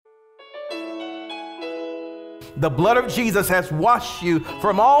The blood of Jesus has washed you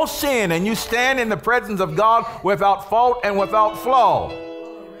from all sin, and you stand in the presence of God without fault and without flaw.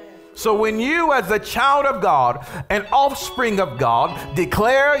 So when you, as a child of God, an offspring of God,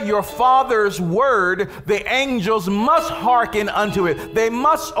 declare your Father's word, the angels must hearken unto it. They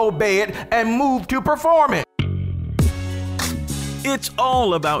must obey it and move to perform it. It's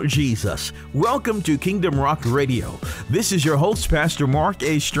all about Jesus. Welcome to Kingdom Rock Radio. This is your host, Pastor Mark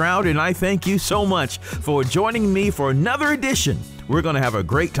A. Stroud, and I thank you so much for joining me for another edition. We're going to have a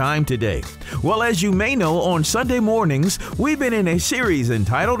great time today. Well, as you may know, on Sunday mornings, we've been in a series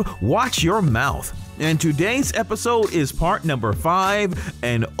entitled Watch Your Mouth. And today's episode is part number 5.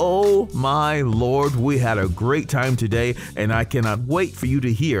 And oh my Lord, we had a great time today, and I cannot wait for you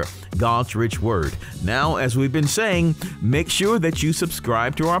to hear God's rich word. Now, as we've been saying, make sure that you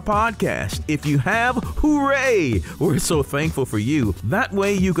subscribe to our podcast. If you have, hooray! We're so thankful for you. That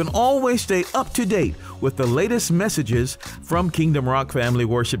way you can always stay up to date with the latest messages from Kingdom Rock Family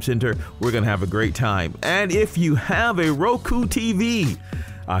Worship Center. We're going to have a great time. And if you have a Roku TV,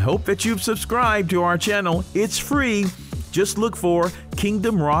 I hope that you've subscribed to our channel. It's free. Just look for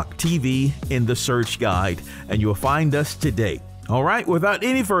Kingdom Rock TV in the search guide, and you'll find us today. All right, without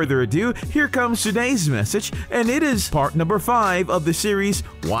any further ado, here comes today's message, and it is part number 5 of the series,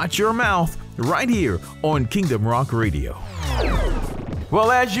 Watch Your Mouth, right here on Kingdom Rock Radio.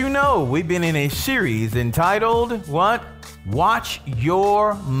 Well, as you know, we've been in a series entitled, what? Watch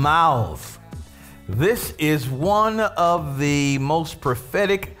Your Mouth. This is one of the most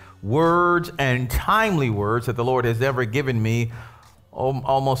prophetic words and timely words that the Lord has ever given me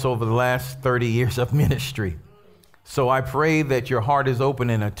almost over the last 30 years of ministry. So I pray that your heart is open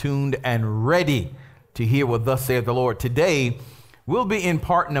and attuned and ready to hear what thus saith the Lord. Today, we'll be in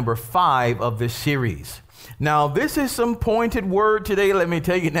part number 5 of this series. Now, this is some pointed word today. Let me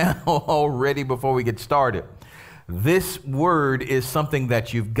tell you now already before we get started. This word is something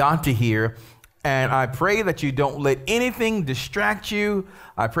that you've got to hear. And I pray that you don't let anything distract you.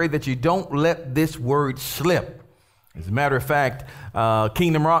 I pray that you don't let this word slip. As a matter of fact,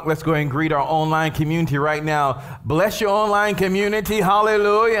 Kingdom Rock, let's go ahead and greet our online community right now. Bless your online community.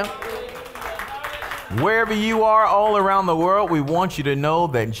 Hallelujah. Wherever you are all around the world, we want you to know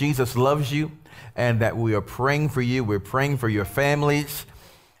that Jesus loves you and that we are praying for you. We're praying for your families.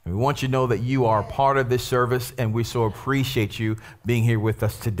 And we want you to know that you are part of this service, and we so appreciate you being here with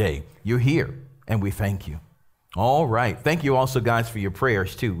us today. You're here. And we thank you. All right. Thank you also, guys, for your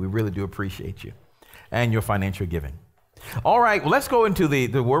prayers, too. We really do appreciate you and your financial giving. All right. Well, let's go into the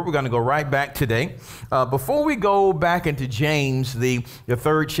word. We're going to go right back today. Before we go back into James, the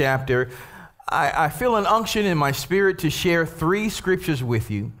 3rd chapter, I feel an unction in my spirit to share 3 scriptures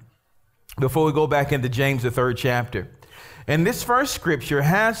with you before we go back into James, the 3rd chapter. And this first scripture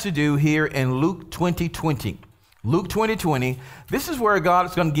has to do here in Luke 20:20. Luke 20:20, this is where God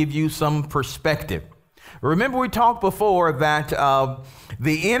is going to give you some perspective. Remember, we talked before that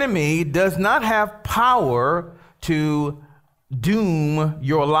the enemy does not have power to doom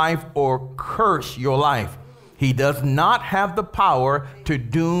your life or curse your life. He does not have the power to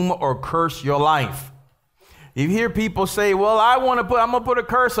doom or curse your life. You hear people say, well, I'm going to put a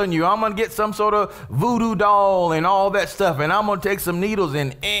curse on you. I'm going to get some sort of voodoo doll and all that stuff. And I'm going to take some needles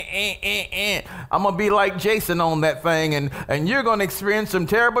and I'm going to be like Jason on that thing. And you're going to experience some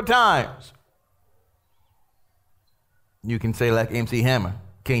terrible times. You can say like MC Hammer,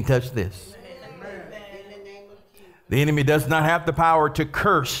 can't touch this. The enemy does not have the power to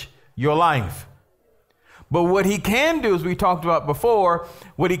curse your life. But what he can do, as we talked about before,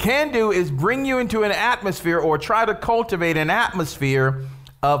 what he can do is bring you into an atmosphere or try to cultivate an atmosphere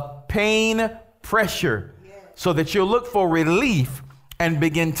of pain, pressure, so that you'll look for relief and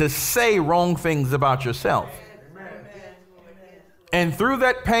begin to say wrong things about yourself. And through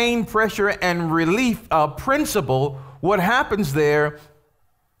that pain, pressure, and relief principle, what happens there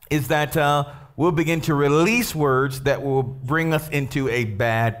is that we'll begin to release words that will bring us into a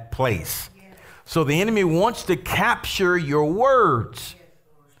bad place. So the enemy wants to capture your words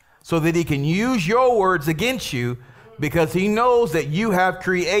so that he can use your words against you, because he knows that you have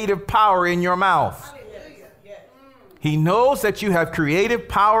creative power in your mouth. He knows that you have creative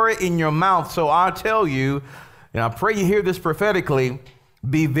power in your mouth. So I'll tell you, and I pray you hear this prophetically,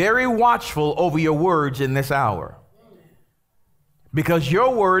 be very watchful over your words in this hour. Because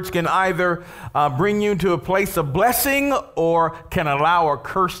your words can either bring you to a place of blessing or can allow a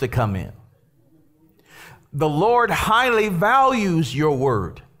curse to come in. The Lord highly values your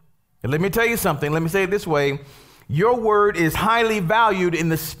word. And let me tell you something. Let me say it this way. Your word is highly valued in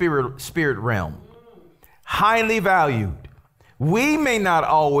the spirit realm. Highly valued. We may not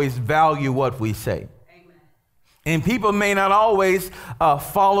always value what we say. And people may not always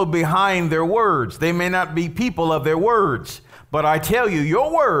follow behind their words. They may not be people of their words. But I tell you,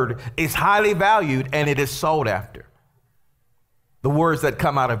 your word is highly valued and it is sought after. The words that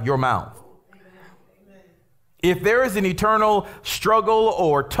come out of your mouth. If there is an eternal struggle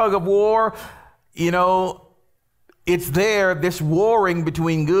or tug of war, it's there, this warring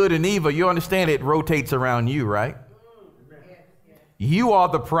between good and evil. You understand it rotates around you, right? You are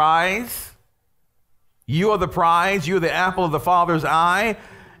the prize. You are the prize. You're the apple of the Father's eye.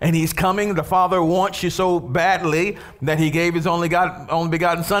 And he's coming. The Father wants you so badly that he gave his only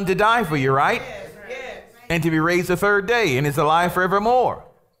begotten Son to die for you, right? Yes. And to be raised the third day and is alive forevermore.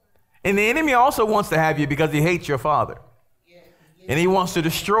 And the enemy also wants to have you because he hates your Father. Yes. And he wants to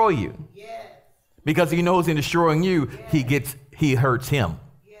destroy you. Yes. Because he knows in destroying you, yes, he hurts him.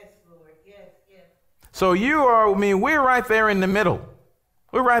 Yes, Lord. Yes, yes. So we're right there in the middle.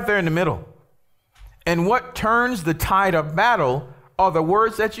 We're right there in the middle. And what turns the tide of battle are the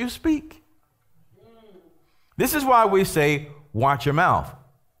words that you speak. This is why we say, watch your mouth.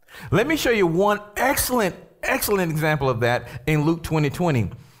 Let me show you one excellent example of that in Luke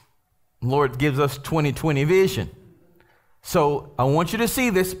 20:20. The Lord gives us 20/20 vision. So I want you to see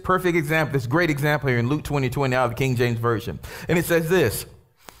this perfect example, this great example here in Luke 20:20 out of the King James Version. And it says this,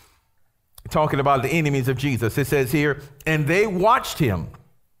 talking about the enemies of Jesus. It says here, and they watched him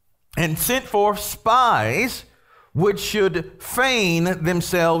and sent forth spies which should feign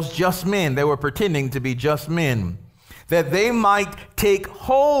themselves just men. They were pretending to be just men, that they might take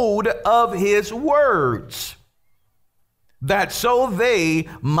hold of his words, that so they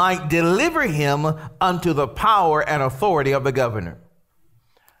might deliver him unto the power and authority of the governor.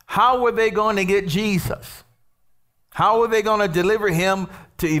 How were they going to get Jesus? How were they going to deliver him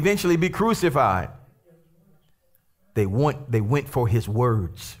to eventually be crucified? They went for his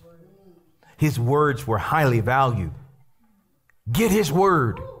words. His words were highly valued. Get his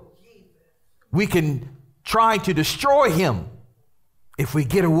word. We can try to destroy him if we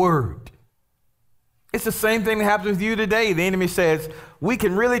get a word. It's the same thing that happens with you today. The enemy says, we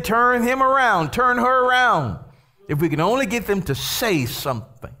can really turn him around, turn her around, if we can only get them to say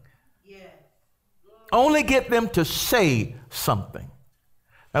something. Yeah. Only get them to say something.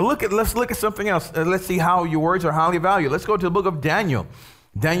 Now let's look at something else. Let's see how your words are highly valued. Let's go to the book of Daniel.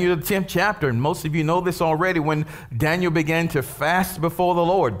 Daniel, the 10th chapter, and most of you know this already, when Daniel began to fast before the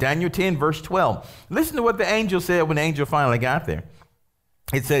Lord. Daniel 10, verse 12. Listen to what the angel said when the angel finally got there.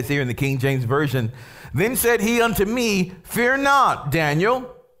 It says here in the King James Version, then said he unto me, fear not,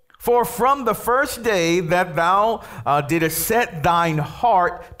 Daniel, for from the first day that thou didst set thine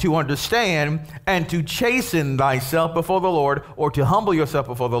heart to understand and to chasten thyself before the Lord, or to humble yourself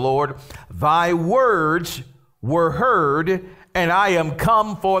before the Lord, thy words were heard, and I am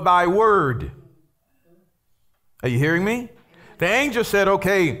come for thy word. Are you hearing me? The angel said,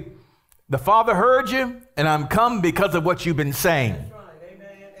 okay, the Father heard you, and I'm come because of what you've been saying. That's right.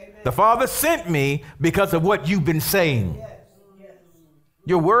 Amen. The Father sent me because of what you've been saying. Yes. Yes.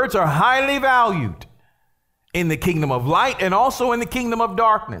 Your words are highly valued in the kingdom of light and also in the kingdom of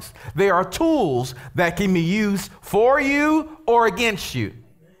darkness. They are tools that can be used for you or against you.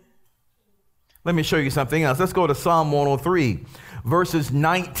 Let me show you something else. Let's go to Psalm 103, verses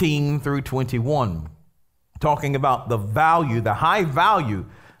 19 through 21, talking about the value, the high value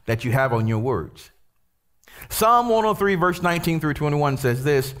that you have on your words. Psalm 103, verse 19 through 21 says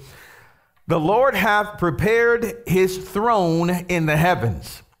this, the Lord hath prepared his throne in the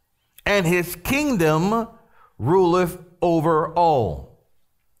heavens, and his kingdom ruleth over all.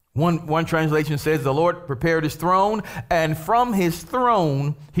 One translation says the Lord prepared his throne, and from his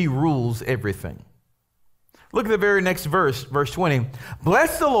throne he rules everything. Look at the very next verse, verse 20.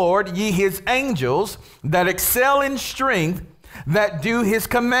 Bless the Lord, ye his angels that excel in strength, that do his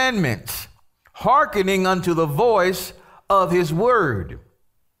commandments, hearkening unto the voice of his word.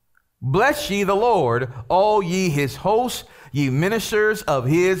 Bless ye the Lord, all ye his hosts, ye ministers of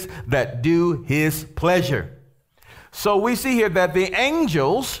his that do his pleasure. So we see here that the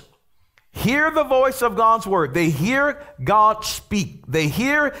angels hear the voice of God's word. They hear God speak. They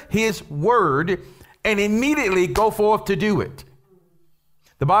hear his word and immediately go forth to do it.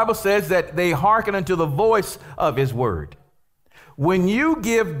 The Bible says that they hearken unto the voice of his word. When you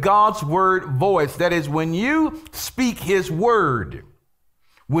give God's word voice, that is, when you speak his word,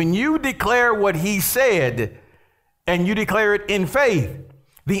 when you declare what he said and you declare it in faith,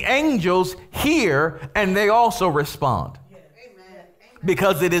 the angels hear and they also respond. Yes. Amen.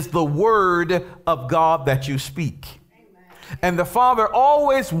 Because it is the word of God that you speak. Amen. And the Father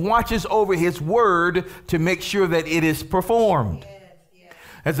always watches over his word to make sure that it is performed. Yes. Yes.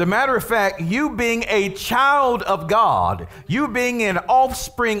 As a matter of fact, you being a child of God, you being an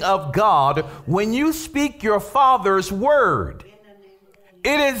offspring of God, when you speak your Father's word,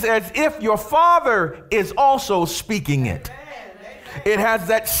 it is as if your Father is also speaking it. It has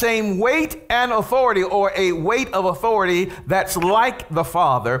that same weight and authority, or a weight of authority that's like the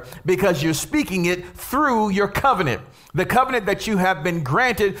Father, because you're speaking it through your covenant, the covenant that you have been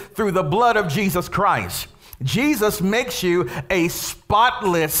granted through the blood of Jesus Christ. Jesus makes you a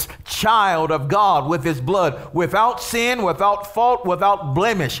spotless child of God with his blood, without sin, without fault, without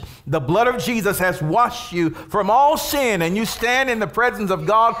blemish. The blood of Jesus has washed you from all sin, and you stand in the presence of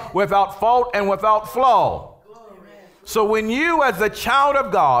God without fault and without flaw. So when you, as a child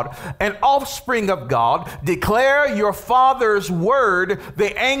of God, an offspring of God, declare your Father's word,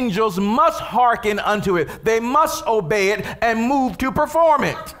 the angels must hearken unto it. They must obey it and move to perform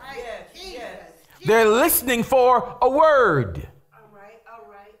it. They're listening for a word.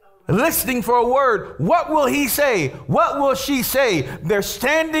 Listening for a word. What will he say? What will she say? They're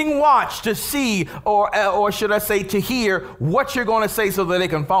standing watch to see, or should I say to hear, what you're going to say so that they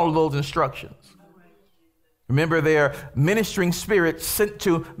can follow those instructions. Remember, they're ministering spirits sent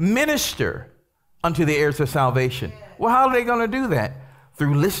to minister unto the heirs of salvation. Well, how are they going to do that?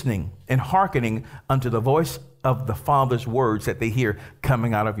 Through listening and hearkening unto the voice of the Father's words that they hear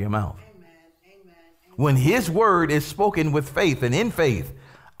coming out of your mouth. When his word is spoken with faith and in faith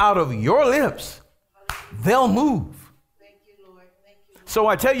out of your lips, they'll move. So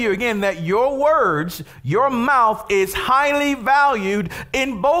I tell you again that your words, your mouth is highly valued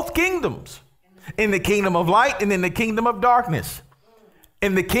in both kingdoms, in the kingdom of light and in the kingdom of darkness,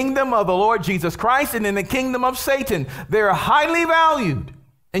 in the kingdom of the Lord Jesus Christ and in the kingdom of Satan. They're highly valued,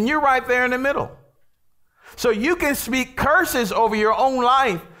 and you're right there in the middle. So you can speak curses over your own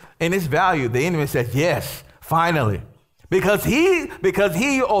life, and it's valued. The enemy says, yes, finally. Because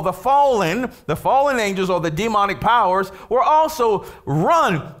he or the fallen angels or the demonic powers will also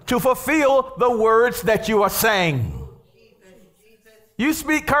run to fulfill the words that you are saying. You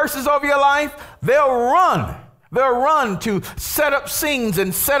speak curses over your life, they'll run. They'll run to set up scenes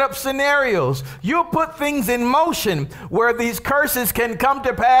and set up scenarios. You'll put things in motion where these curses can come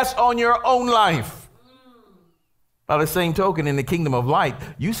to pass on your own life. By the same token, in the kingdom of light,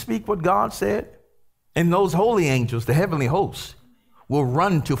 you speak what God said, and those holy angels, the heavenly hosts, will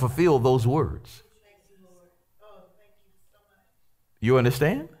run to fulfill those words. You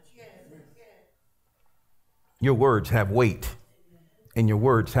understand? Your words have weight, and your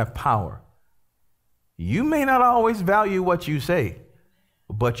words have power. You may not always value what you say,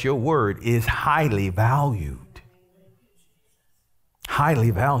 but your word is highly valued.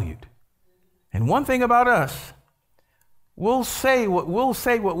 Highly valued. And one thing about us, we'll say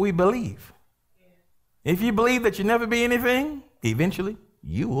what we believe. If you believe that you never be anything, eventually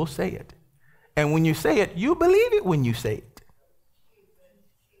you will say it. And when you say it, you believe it when you say it.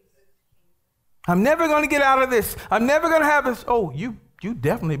 I'm never going to get out of this. I'm never going to have this. Oh, you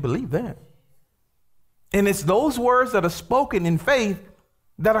definitely believe that. And it's those words that are spoken in faith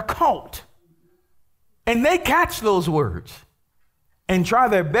that are caught. And they catch those words and try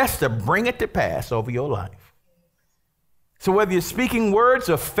their best to bring it to pass over your life. So whether you're speaking words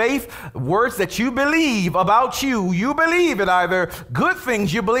of faith, words that you believe about you believe it, either good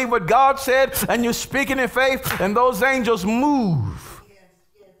things, you believe what God said, and you're speaking in faith, and those angels move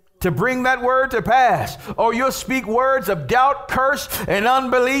to bring that word to pass. Or you'll speak words of doubt, curse, and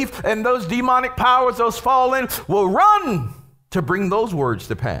unbelief, and those demonic powers, those fallen, will run to bring those words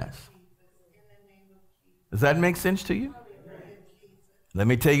to pass. Does that make sense to you? Let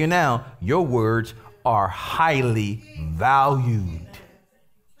me tell you now, your words are highly valued.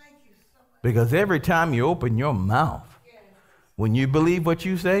 Because every time you open your mouth, when you believe what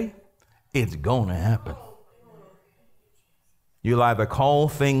you say, it's going to happen. You'll either call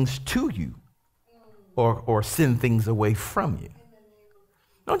things to you or send things away from you.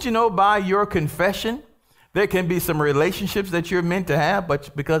 Don't you know by your confession, there can be some relationships that you're meant to have,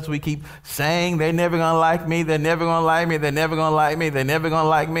 but because we keep saying they're never going to like me, they're never going to like me, they're never going to like me, they're never going to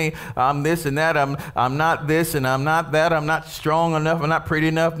like me, I'm this and that, I'm not this and I'm not that, I'm not strong enough, I'm not pretty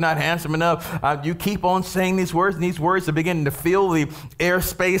enough, not handsome enough. You keep on saying these words, and these words are beginning to fill the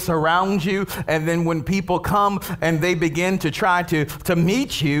airspace around you. And then when people come and they begin to try to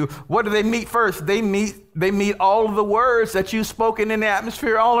meet you, what do they meet first? They meet all of the words that you've spoken in the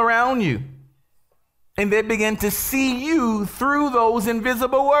atmosphere all around you. And they begin to see you through those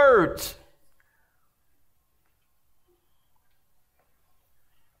invisible words.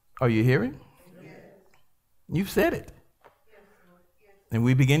 Are you hearing? Yes. You've said it. Yes. And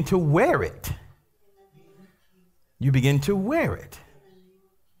we begin to wear it. You begin to wear it.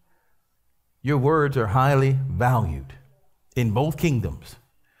 Your words are highly valued in both kingdoms.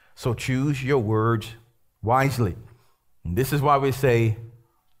 So choose your words wisely. And this is why we say,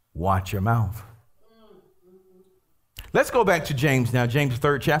 watch your mouth. Let's go back to James now. James,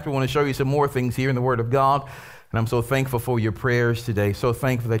 3rd chapter. I want to show you some more things here in the Word of God. And I'm so thankful for your prayers today. So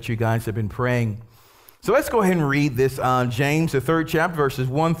thankful that you guys have been praying. So let's go ahead and read this on James, the 3rd chapter, verses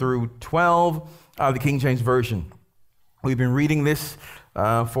 1 through 12 of the King James Version. We've been reading this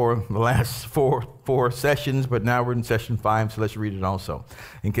for the last four sessions, but now we're in session 5, so let's read it also.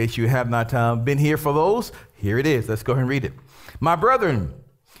 In case you have not been here for those, here it is. Let's go ahead and read it. My brethren,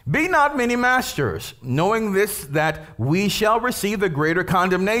 be not many masters, knowing this, that we shall receive the greater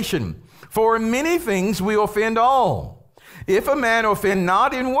condemnation. For in many things we offend all. If a man offend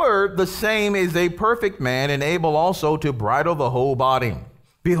not in word, the same is a perfect man, and able also to bridle the whole body.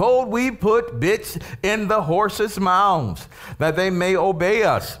 Behold, we put bits in the horses' mouths, that they may obey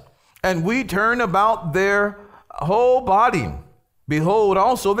us, and we turn about their whole body. Behold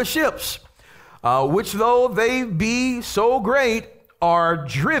also the ships, which though they be so great, are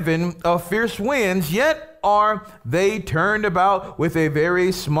driven of fierce winds, yet are they turned about with a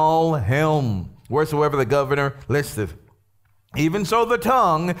very small helm, wheresoever the governor listeth. Even so the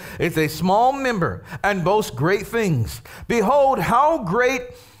tongue is a small member, and boasts great things. Behold, how great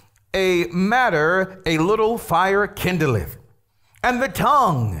a matter a little fire kindleth. And the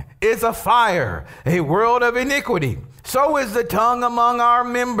tongue is a fire, a world of iniquity. So is the tongue among our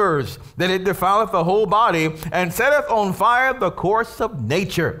members, that it defileth the whole body, and setteth on fire the course of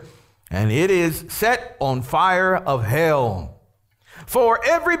nature, and it is set on fire of hell. For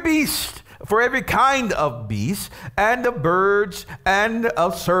every beast, for every kind of beast, and of birds, and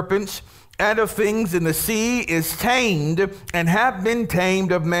of serpents, and of things in the sea is tamed, and have been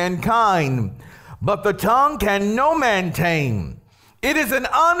tamed of mankind. But the tongue can no man tame. It is an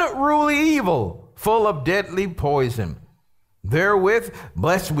unruly evil, full of deadly poison. Therewith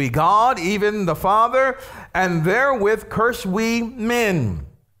bless we God, even the Father, and therewith curse we men,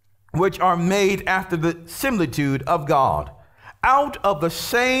 which are made after the similitude of God. Out of the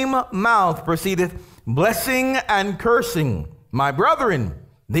same mouth proceedeth blessing and cursing. My brethren,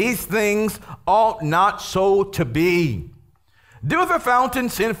 these things ought not so to be. Doeth a fountain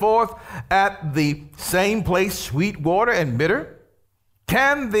send forth at the same place sweet water and bitter?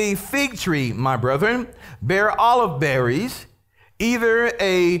 Can the fig tree, my brethren, bear olive berries, either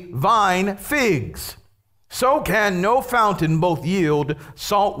a vine figs? So can no fountain both yield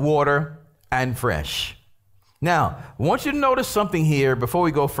salt water and fresh. Now, I want you to notice something here before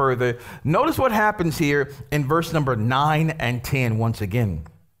we go further. Notice what happens here in verse number 9 and 10 once again.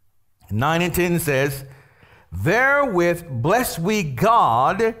 9 and 10 says, therewith bless we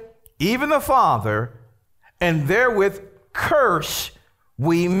God, even the Father, and therewith curse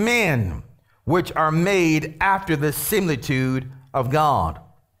we men, which are made after the similitude of God.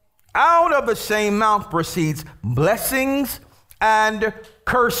 Out of the same mouth proceeds blessings and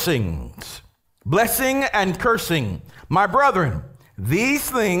cursings. Blessing and cursing. My brethren, these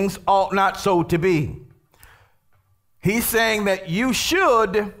things ought not so to be. He's saying that you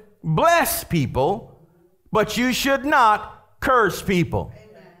should bless people, but you should not curse people.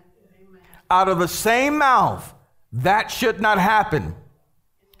 Amen. Out of the same mouth, that should not happen.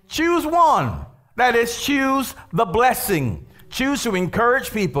 Choose one. That is, choose the blessing. Choose to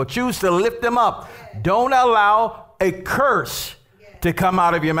encourage people. Choose to lift them up. Don't allow a curse to come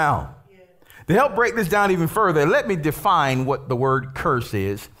out of your mouth. To help break this down even further, let me define what the word curse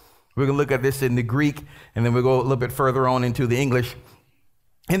is. We're going to look at this in the Greek, and then we'll go a little bit further on into the English.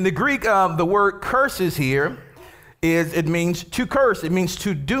 In the Greek, the word curses here it means to curse. It means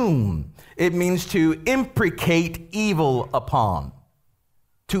to doom. It means to imprecate evil upon.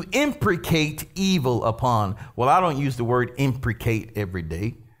 To imprecate evil upon. Well, I don't use the word imprecate every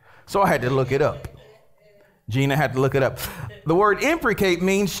day, so I had to look it up. Gina had to look it up. The word imprecate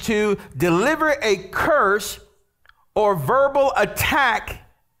means to deliver a curse or verbal attack,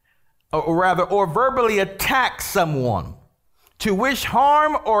 or verbally attack someone, to wish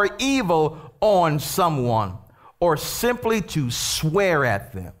harm or evil on someone, or simply to swear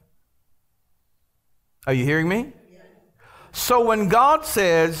at them. Are you hearing me? So when God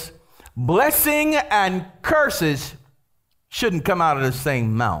says blessing and curses shouldn't come out of the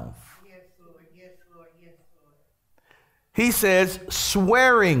same mouth. Yes, Lord. Yes, Lord. Yes, Lord. He says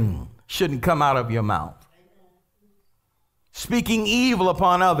swearing shouldn't come out of your mouth. Speaking evil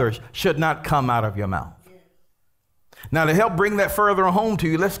upon others should not come out of your mouth. Now, to help bring that further home to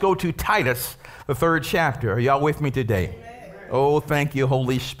you, let's go to Titus, the 3rd chapter. Are y'all with me today? Oh, thank you,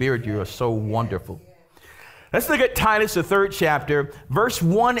 Holy Spirit. You are so wonderful. Let's look at Titus, the 3rd chapter, verse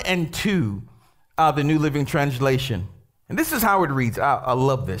 1 and 2 The New Living Translation. And this is how it reads. I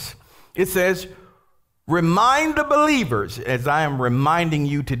love this. It says, remind the believers, as I am reminding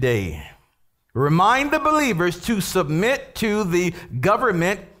you today, remind the believers to submit to the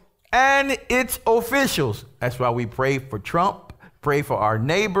government and its officials. That's why we pray for Trump, pray for our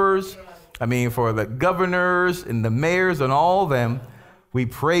neighbors. For the governors and the mayors and all of them. We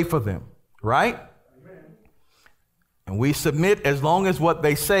pray for them, right? Amen. And we submit as long as what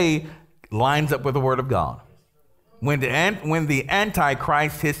they say lines up with the word of God. When the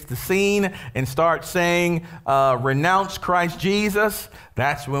Antichrist hits the scene and starts saying, renounce Christ Jesus,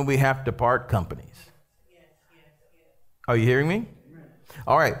 that's when we have to part companies. Are you hearing me?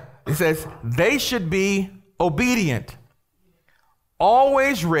 All right. It says they should be obedient,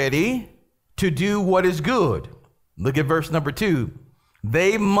 always ready to do what is good. Look at verse number 2.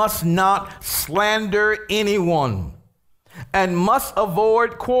 They must not slander anyone and must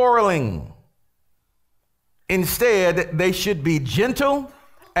avoid quarreling. Instead, they should be gentle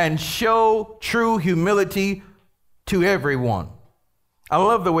and show true humility to everyone. I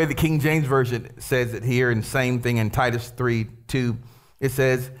love the way the King James Version says it here, and same thing in Titus 3:2. It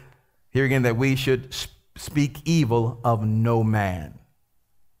says here again that we should speak evil of no man.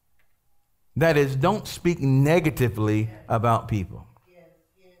 That is, don't speak negatively about people.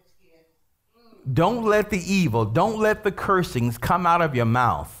 Don't let the evil, don't let the cursings come out of your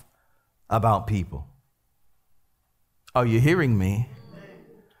mouth about people. Are you hearing me?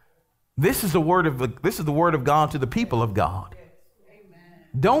 This is the word of God to the people of God.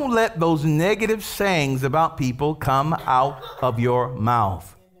 Don't let those negative sayings about people come out of your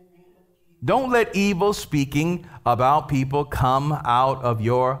mouth. Don't let evil speaking about people come out of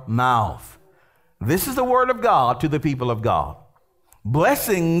your mouth. This is the word of God to the people of God.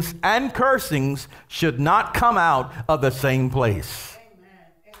 Blessings and cursings should not come out of the same place.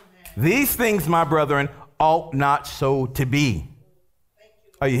 Amen. These things, my brethren, ought not so to be.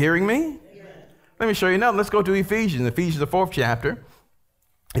 Are you hearing me? Yes. Let me show you now. Let's go to Ephesians, the 4th chapter.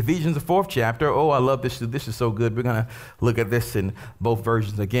 Ephesians, the 4th chapter. Oh, I love this. This is so good. We're going to look at this in both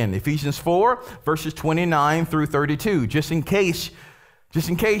versions again. Ephesians 4, verses 29 through 32. Just in case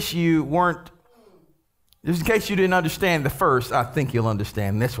you didn't understand the first, I think you'll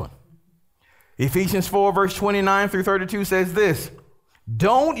understand this one. Ephesians 4, verse 29 through 32 says this: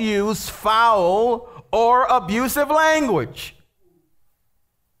 don't use foul or abusive language.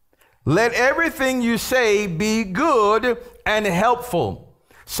 Let everything you say be good and helpful,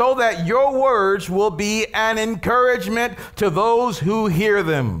 so that your words will be an encouragement to those who hear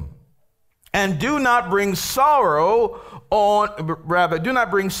them. And do not bring sorrow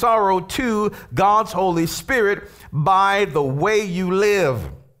to God's Holy Spirit by the way you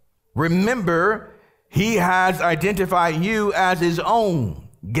live. Remember, He has identified you as His own,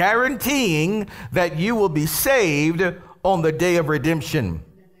 guaranteeing that you will be saved on the day of redemption.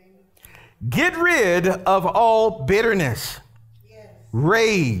 Get rid of all bitterness,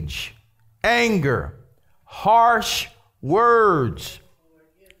 rage, anger, harsh words,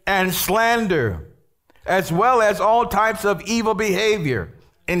 and slander, as well as all types of evil behavior.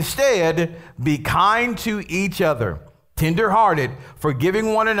 Instead, be kind to each other, tender-hearted,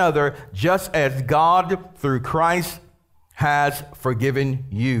 forgiving one another, just as God, through Christ, has forgiven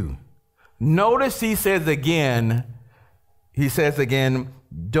you. Notice he says again,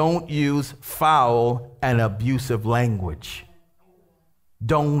 don't use foul and abusive language.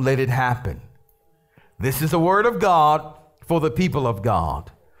 Don't let it happen. This is the word of God for the people of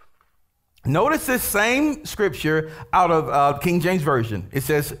God. Notice this same scripture out of King James Version. It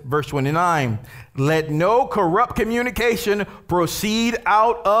says, verse 29, let no corrupt communication proceed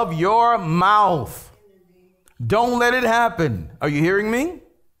out of your mouth. Don't let it happen. Are you hearing me?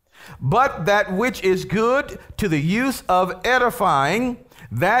 But that which is good to the use of edifying,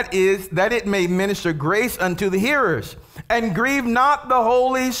 that is, that it may minister grace unto the hearers. And grieve not the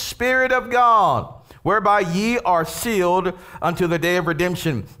Holy Spirit of God, whereby ye are sealed unto the day of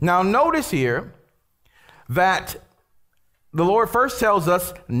redemption. Now notice here that the Lord first tells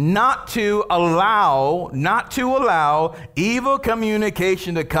us not to allow evil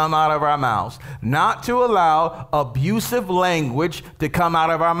communication to come out of our mouths, not to allow abusive language to come out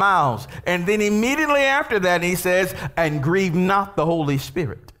of our mouths. And then immediately after that, he says, and grieve not the Holy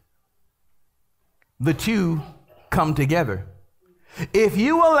Spirit. The two come together. If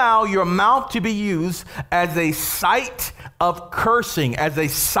you allow your mouth to be used as a site of cursing, as a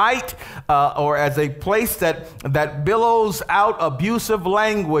site or as a place that billows out abusive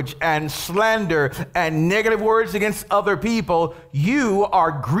language and slander and negative words against other people, you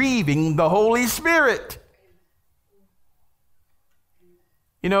are grieving the Holy Spirit.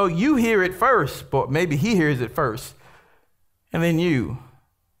 You know, you hear it first, but maybe he hears it first, and then you.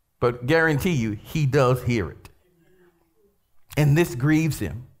 But guarantee you, he does hear it. And this grieves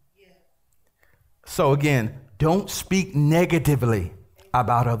him. So again, don't speak negatively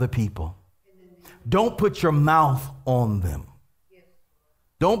about other people. Don't put your mouth on them.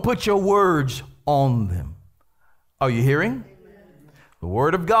 Don't put your words on them. Are you hearing? The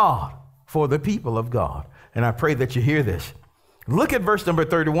word of God for the people of God. And I pray that you hear this. Look at verse number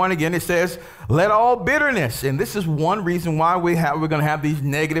 31 again. It says, let all bitterness. And this is one reason why we're going to have these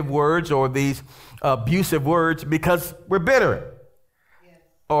negative words or these abusive words, because we're bitter. Yes.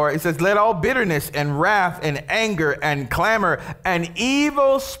 Or it says, let all bitterness and wrath and anger and clamor and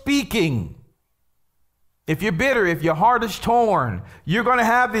evil speaking. If you're bitter, if your heart is torn, you're going to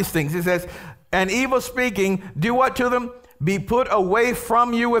have these things. It says, and evil speaking, do what to them? Be put away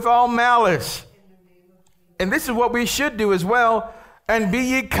from you with all malice. And this is what we should do as well. And be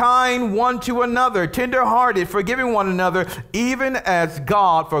ye kind one to another, tenderhearted, forgiving one another, even as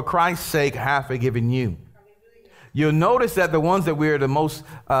God, for Christ's sake, hath forgiven you. You'll notice that the ones that we're the most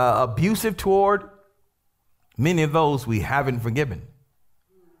abusive toward, many of those we haven't forgiven.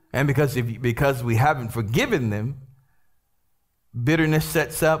 And because we haven't forgiven them, bitterness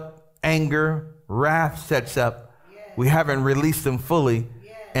sets up, anger, wrath sets up. We haven't released them fully.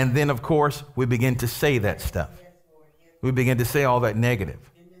 And then, of course, we begin to say that stuff. We begin to say all that negative.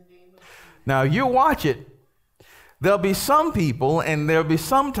 Now, you watch it. There'll be some people, and there'll be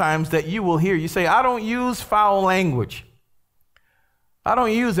some times that you will hear, you say, I don't use foul language. I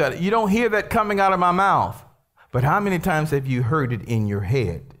don't use that. You don't hear that coming out of my mouth. But how many times have you heard it in your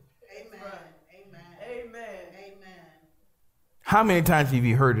head? Amen. Amen. Amen. Amen. How many times have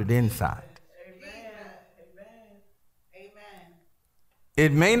you heard it inside?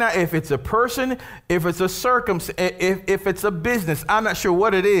 It may not, if it's a person, if it's a circumstance, if it's a business, I'm not sure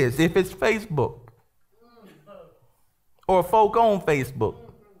what it is. If it's Facebook or folk on Facebook,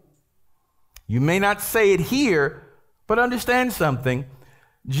 you may not say it here, but understand something.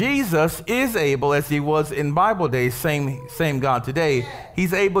 Jesus is able, as he was in Bible days, same God today.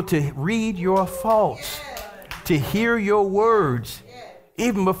 He's able to read your thoughts, to hear your words,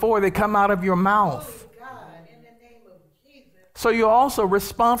 even before they come out of your mouth. So you're also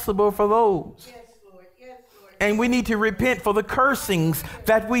responsible for those. Yes, Lord. Yes, Lord. And we need to repent for the cursings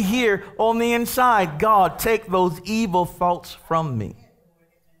that we hear on the inside. God, take those evil thoughts from me.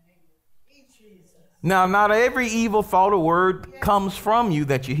 Now, not every evil thought or word comes from you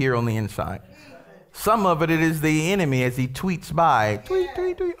that you hear on the inside. Some of it is the enemy as he tweets by, tweet,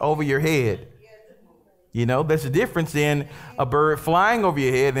 tweet, tweet, over your head. You know, there's a difference in a bird flying over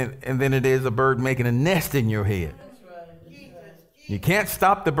your head and then it is a bird making a nest in your head. You can't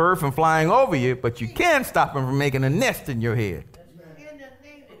stop the bird from flying over you, but you can stop him from making a nest in your head.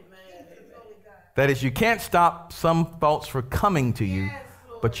 That is, you can't stop some thoughts from coming to you,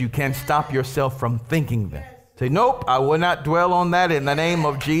 but you can stop yourself from thinking them. Say, nope, I will not dwell on that in the name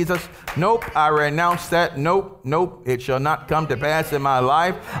of Jesus. Nope, I renounce that. Nope, nope, it shall not come to pass in my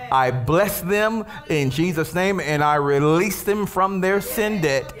life. I bless them in Jesus' name, and I release them from their sin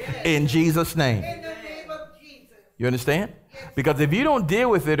debt in Jesus' name. You understand? Because if you don't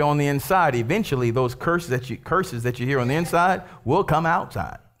deal with it on the inside, eventually those curses that you hear on the inside will come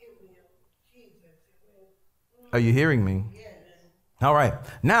outside. Are you hearing me? All right.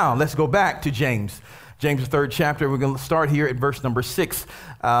 Now let's go back to James. James, the 3rd chapter. We're going to start here at verse number 6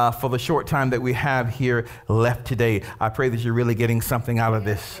 for the short time that we have here left today. I pray that you're really getting something out of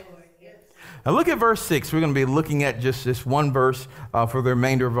this. Now look at verse 6. We're going to be looking at just this one verse for the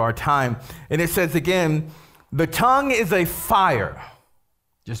remainder of our time. And it says again, the tongue is a fire.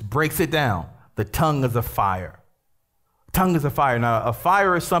 Just breaks it down. The tongue is a fire. Tongue is a fire. Now, a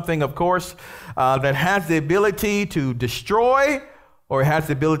fire is something, of course, that has the ability to destroy or has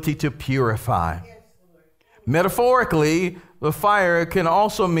the ability to purify. Yes, metaphorically, the fire can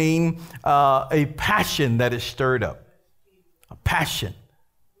also mean a passion that is stirred up. A passion.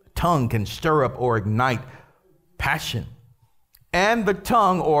 The tongue can stir up or ignite passion. And the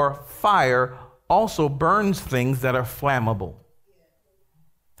tongue or fire also burns things that are flammable.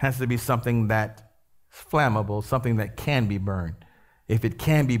 Has to be something that's flammable, something that can be burned. If it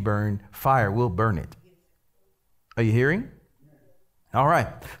can be burned, fire will burn it. Are you hearing? All right.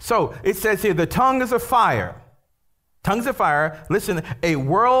 So it says here, the tongue is a fire. Tongue's a fire. Listen, a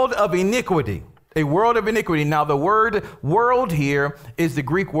world of iniquity. A world of iniquity. Now, the word world here is the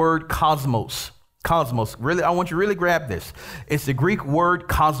Greek word cosmos. Cosmos. Really, I want you to really grab this. It's the Greek word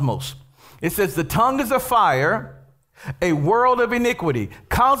cosmos. It says the tongue is a fire, A world of iniquity.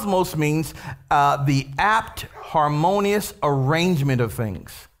 Cosmos means the apt, harmonious arrangement of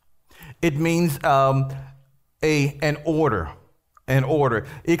things. It means an order. An order.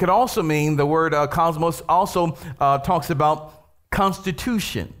 It could also mean, the word cosmos also talks about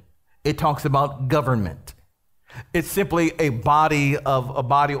constitution. It talks about government. It's simply a body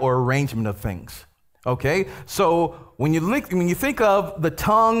or arrangement of things. Okay, so when you think of the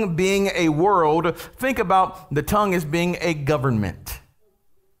tongue being a world, think about the tongue as being a government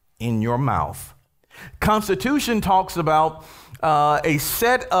in your mouth. Constitution talks about a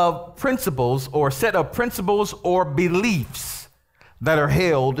set of principles or beliefs that are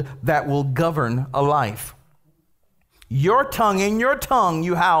held that will govern a life. In your tongue,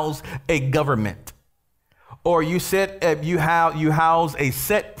 you house a government. Or you house a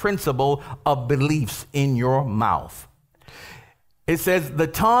set principle of beliefs in your mouth. It says the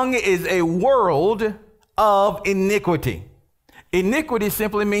tongue is a world of iniquity. Iniquity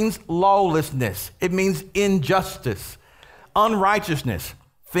simply means lawlessness. It means injustice, unrighteousness,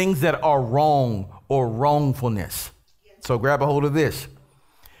 things that are wrong or wrongfulness. So grab a hold of this.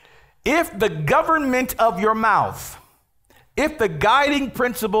 If the government of your mouth, if the guiding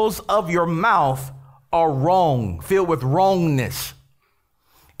principles of your mouth are wrong, filled with wrongness.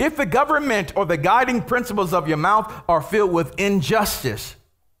 If the government or the guiding principles of your mouth are filled with injustice,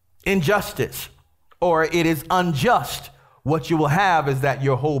 or it is unjust, what you will have is that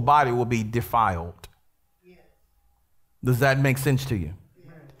your whole body will be defiled. Yeah. Does that make sense to you?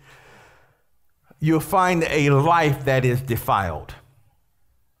 Yeah. You'll find a life that is defiled.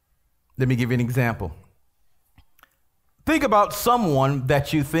 Let me give you an example. Think about someone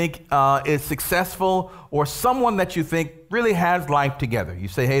that you think is successful, or someone that you think really has life together. You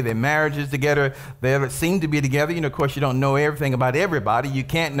say, hey, their marriage is together. They seem to be together. Of course, you don't know everything about everybody. You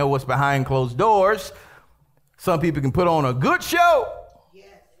can't know what's behind closed doors. Some people can put on a good show. Yes.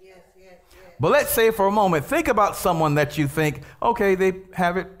 But let's say for a moment, think about someone that you think, okay, they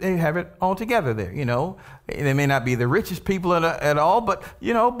have it all together there. They may not be the richest people at all, but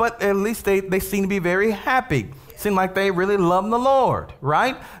at least they seem to be very happy. Seem like they really love the Lord,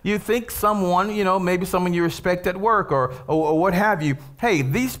 right? You think someone, maybe someone you respect at work or what have you. Hey,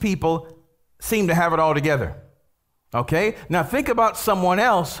 these people seem to have it all together. Okay? Now think about someone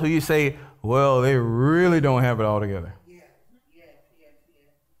else who you say, well, they really don't have it all together. Yeah.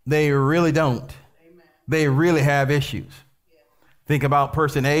 They really don't. Amen. They really have issues. Yeah. Think about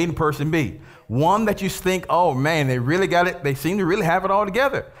person A and person B. One that you think, oh man, they really got it. They seem to really have it all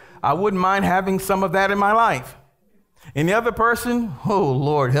together. I wouldn't mind having some of that in my life. And the other person, oh,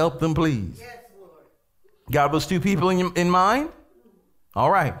 Lord, help them, please. Yes, Lord. Got those two people in mind?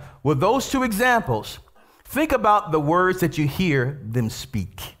 All right. With those two examples, think about the words that you hear them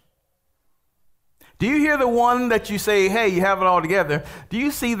speak. Do you hear the one that you say, hey, you have it all together? Do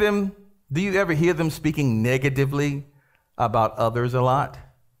you ever hear them speaking negatively about others a lot?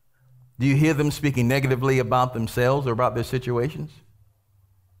 Do you hear them speaking negatively about themselves or about their situations?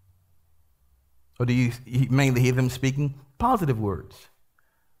 Or do you mainly hear them speaking positive words,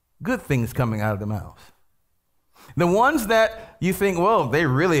 good things coming out of their mouths? The ones that you think, well, they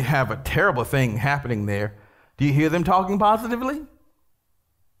really have a terrible thing happening there, do you hear them talking positively?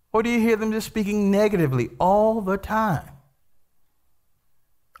 Or do you hear them just speaking negatively all the time?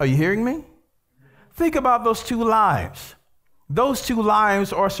 Are you hearing me? Think about those two lives. Those two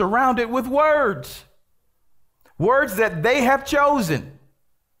lives are surrounded with words that they have chosen.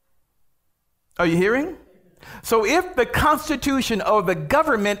 Are you hearing? So if the constitution or the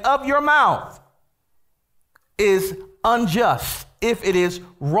government of your mouth is unjust, if it is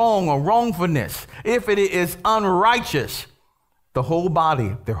wrong or wrongfulness, if it is unrighteous, the whole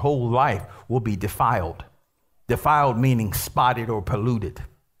body, their whole life will be defiled. Defiled meaning spotted or polluted.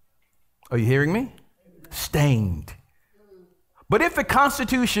 Are you hearing me? Stained. But if the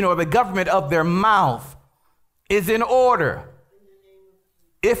constitution or the government of their mouth is in order,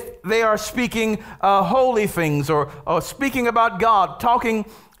 if they are speaking holy things or speaking about God, talking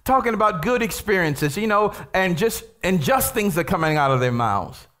about good experiences, and just things that are coming out of their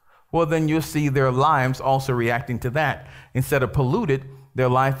mouths, well, then you'll see their lives also reacting to that. Instead of polluted, their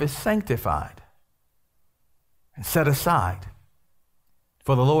life is sanctified and set aside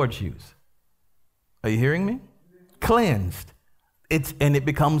for the Lord's use. Are you hearing me? Cleansed. It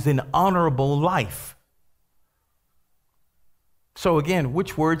becomes an honorable life. So again,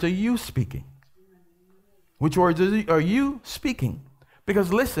 which words are you speaking? Which words are you speaking?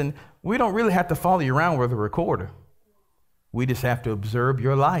 Because listen, we don't really have to follow you around with a recorder. We just have to observe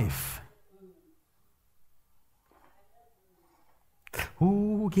your life.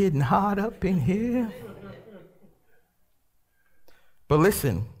 Ooh, getting hot up in here. But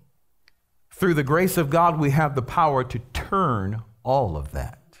listen, through the grace of God, we have the power to turn all of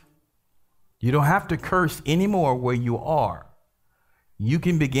that. You don't have to curse anymore where you are. You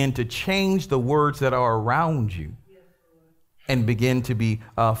can begin to change the words that are around you and begin to be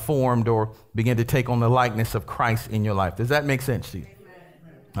formed or begin to take on the likeness of Christ in your life. Does that make sense to you?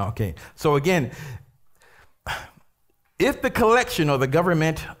 Amen. Okay. So again, if the collection or the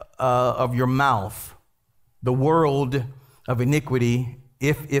government of your mouth, the world of iniquity,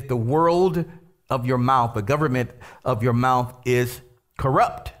 if the world of your mouth, the government of your mouth is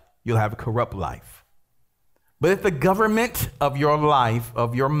corrupt, you'll have a corrupt life. But if the government of your life,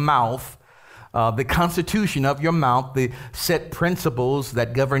 of your mouth, the constitution of your mouth, the set principles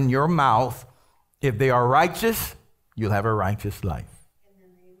that govern your mouth, if they are righteous, you'll have a righteous life.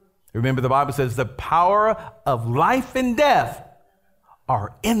 Remember, the Bible says the power of life and death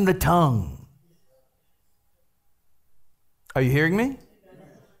are in the tongue. Are you hearing me?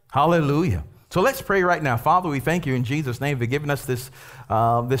 Hallelujah. So let's pray right now. Father, we thank you in Jesus' name for giving us this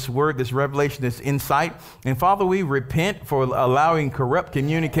word, this revelation, this insight. And Father, we repent for allowing corrupt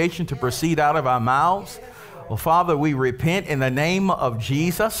communication to proceed out of our mouths. Well, Father, we repent in the name of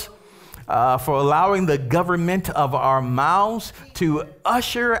Jesus for allowing the government of our mouths to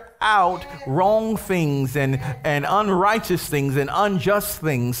usher out wrong things and unrighteous things and unjust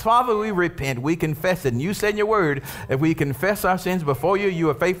things. Father, we repent. We confess it. And you said in your word, if we confess our sins before you, you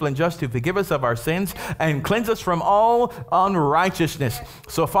are faithful and just to forgive us of our sins and cleanse us from all unrighteousness.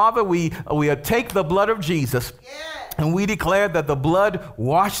 So, Father, we take the blood of Jesus. And we declare that the blood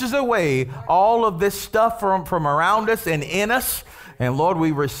washes away all of this stuff from around us and in us. And Lord,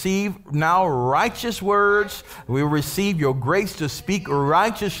 we receive now righteous words. We receive your grace to speak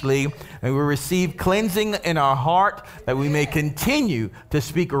righteously. And we receive cleansing in our heart that we may continue to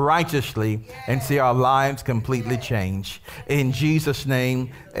speak righteously and see our lives completely change. In Jesus'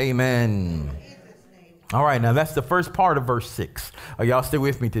 name, amen. All right, now that's the first part of verse 6. Are y'all still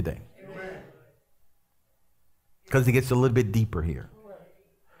with me today? Because it gets a little bit deeper here.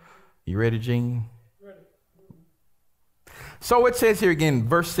 You ready, Gene? So it says here again,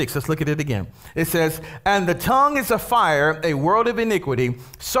 verse 6, let's look at it again. It says, and the tongue is a fire, a world of iniquity.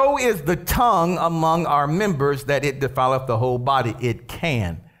 So is the tongue among our members, that it defileth the whole body. It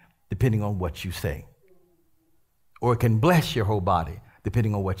can, depending on what you say. Or it can bless your whole body,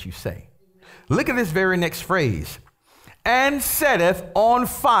 depending on what you say. Look at this very next phrase. And setteth on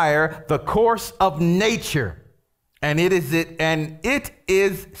fire the course of nature. And it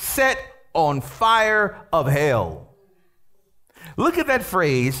is set on fire of hell. Look at that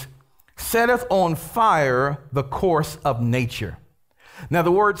phrase, setteth on fire the course of nature. Now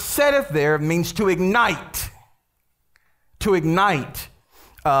the word setteth there means to ignite. To ignite.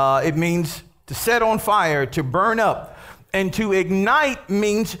 It means to set on fire, to burn up. And to ignite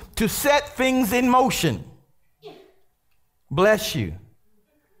means to set things in motion. Bless you.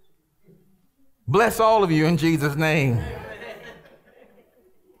 Bless all of you in Jesus' name.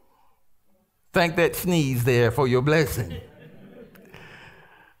 Thank that sneeze there for your blessing.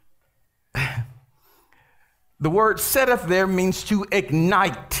 The word setteth there means to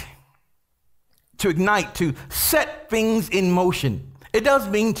ignite. To ignite, to set things in motion. It does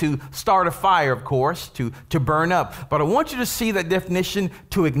mean to start a fire, of course, to burn up. But I want you to see that definition,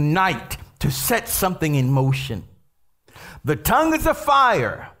 to ignite, to set something in motion. The tongue is a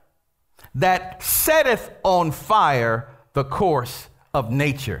fire that setteth on fire the course of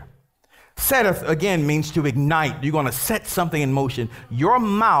nature. Setteth, again, means to ignite. You're going to set something in motion. Your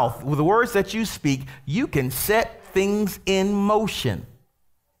mouth, with the words that you speak, you can set things in motion.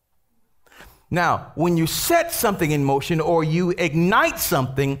 Now, when you set something in motion or you ignite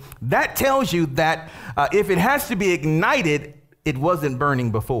something, that tells you that if it has to be ignited, it wasn't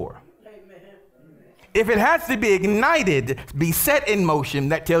burning before. If it has to be ignited, be set in motion,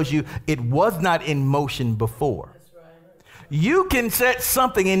 that tells you it was not in motion before. You can set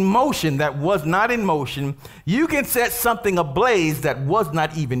something in motion that was not in motion. You can set something ablaze that was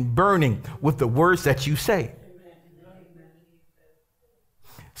not even burning with the words that you say.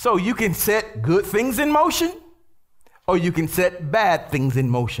 So you can set good things in motion, or you can set bad things in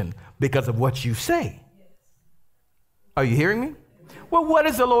motion because of what you say. Are you hearing me? Well, what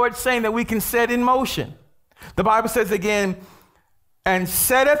is the Lord saying that we can set in motion? The Bible says again, and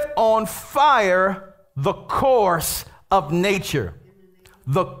setteth on fire the course of nature.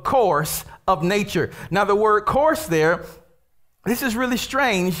 The course of nature. Now the word course there, this is really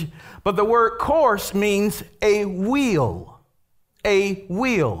strange, but the word course means a wheel. A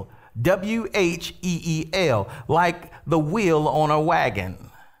wheel. W-H-E-E-L. Like the wheel on a wagon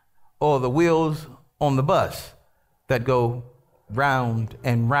or the wheels on the bus that go round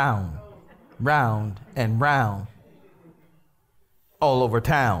and round, round and round, all over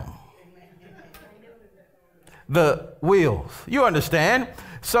town. The wheels. You understand?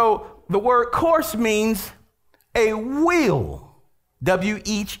 So the word course means a wheel.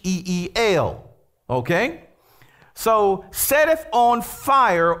 W-H-E-E-L. Okay? So setteth on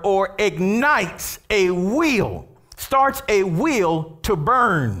fire or ignites a wheel, starts a wheel to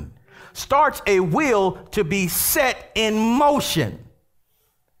burn, starts a wheel to be set in motion.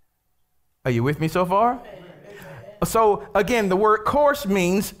 Are you with me so far? So again, the word course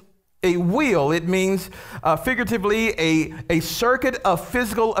means a wheel. It means figuratively a circuit of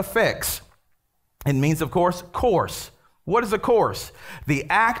physical effects. It means, of course, course. What is a course? The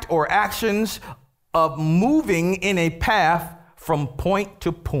act or actions of moving in a path from point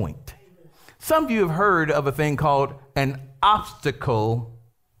to point. Some of you have heard of a thing called an obstacle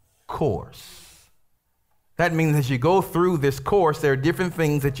course. That means as you go through this course, there are different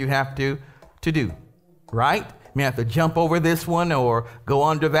things that you have to do, right? You may have to jump over this one or go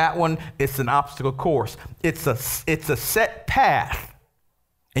under that one. It's an obstacle course. It's a set path,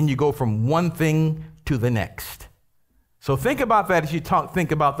 and you go from one thing to the next. So think about that as you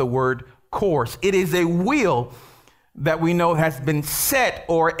think about the word course. It is a wheel that we know has been set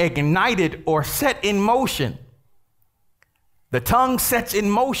or ignited or set in motion. The tongue sets in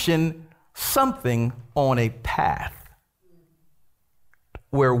motion something on a path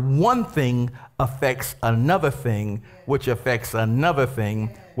where one thing affects another thing, which affects another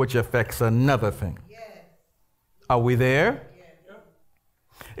thing, which affects another thing. Are we there?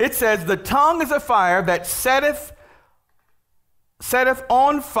 It says the tongue is a fire that setteth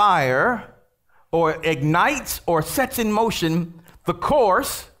on fire, or ignites or sets in motion the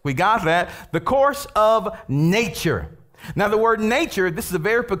course, we got that, the course of nature. Now the word nature, this is a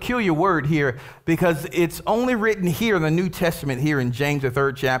very peculiar word here because it's only written here in the New Testament, here in James, the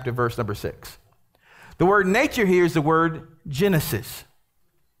 3rd chapter, verse number 6. The word nature here is the word Genesis.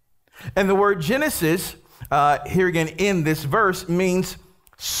 And the word Genesis, here again in this verse, means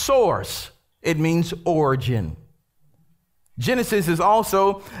source. It means origin. Genesis is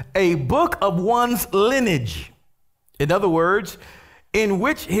also a book of one's lineage. In other words, in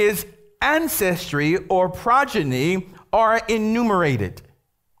which his ancestry or progeny are enumerated.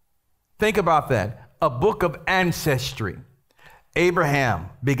 Think about that. A book of ancestry. Abraham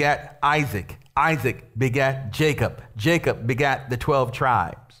begat Isaac. Isaac begat Jacob. Jacob begat the 12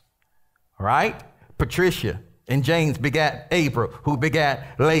 tribes. All right? Patricia and James begat April, who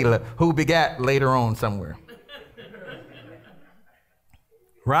begat Layla, who begat later on somewhere.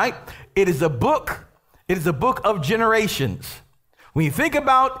 Right? It is a book. It is a book of generations. When you think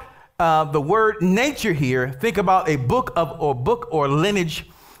about the word nature here, think about a book or lineage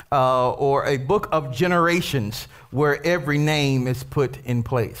or a book of generations where every name is put in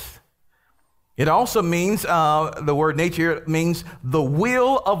place. It also means, the word nature means the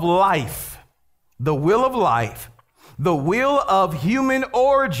will of life, the will of life, the will of human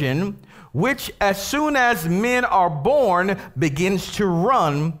origin, which as soon as men are born begins to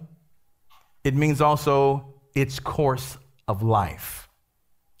run. It means also its course of life.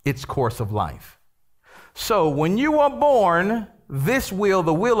 Its course of life. So when you are born, this wheel,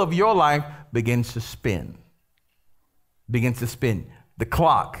 the wheel of your life, begins to spin. Begins to spin. The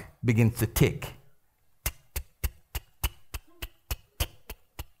clock begins to tick.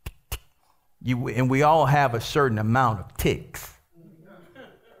 And we all have a certain amount of ticks.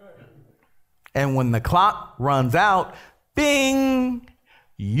 And when the clock runs out, bing,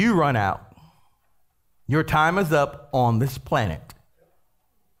 you run out. Your time is up on this planet.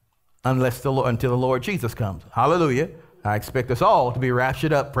 Until the Lord Jesus comes. Hallelujah. I expect us all to be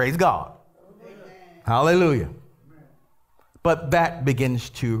raptured up. Praise God. Amen. Hallelujah. But that begins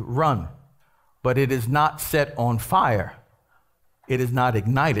to run. But it is not set on fire. It is not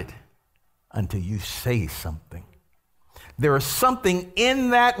ignited until you say something. There is something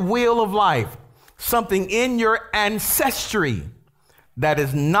in that wheel of life, something in your ancestry that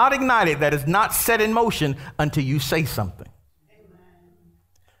is not ignited, that is not set in motion until you say something.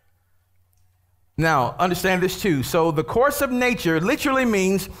 Now, understand this too. So the course of nature literally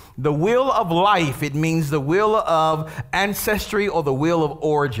means the will of life. It means the will of ancestry or the will of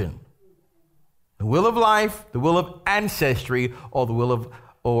origin. The will of life, the will of ancestry, or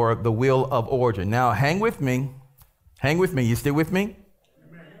the will of origin. Now, hang with me. Hang with me. You still with me?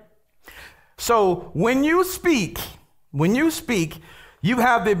 Amen. So when you speak, you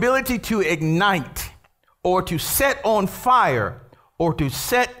have the ability to ignite or to set on fire or to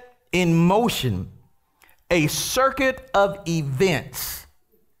set in motion a circuit of events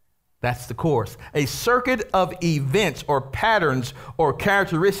That's the course. A circuit of events or patterns or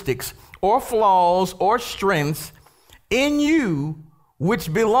characteristics or flaws or strengths in you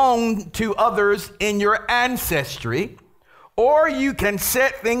which belong to others in your ancestry, or you can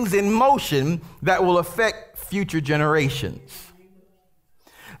set things in motion that will affect future generations.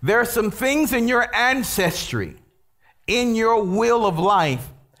 There are some things in your ancestry, in your will of life,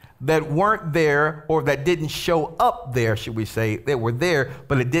 that weren't there, or that didn't show up there, should we say. They were there,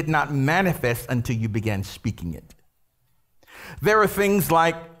 but it did not manifest until you began speaking it. There are things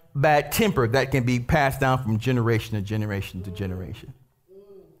like bad temper that can be passed down from generation to generation to generation.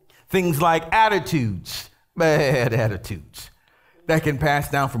 Things like attitudes, bad attitudes, that can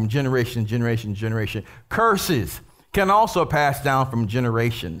pass down from generation to generation to generation. Curses can also pass down from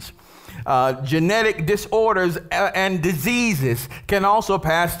generations. Genetic disorders and diseases can also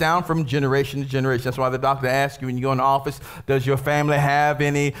pass down from generation to generation. That's why the doctor asks you when you go in the office, does your family have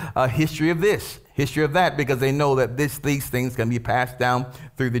any history of this, history of that? Because they know that these things can be passed down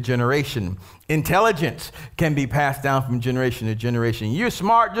through the generation. Intelligence can be passed down from generation to generation. You're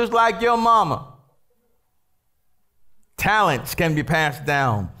smart just like your mama. Talents can be passed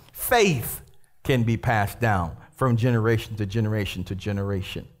down. Faith can be passed down from generation to generation to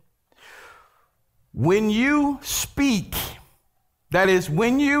generation. When you speak, that is,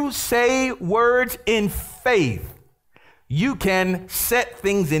 when you say words in faith, you can set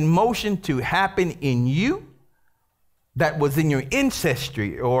things in motion to happen in you that was in your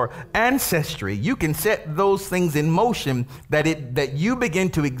ancestry or ancestry. You can set those things in motion that you begin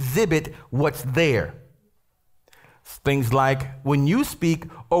to exhibit what's there. Things like when you speak,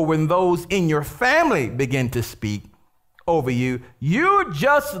 or when those in your family begin to speak over you, you're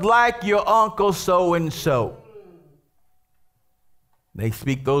just like your uncle so-and-so. They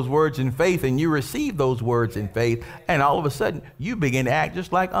speak those words in faith, and you receive those words in faith, and all of a sudden you begin to act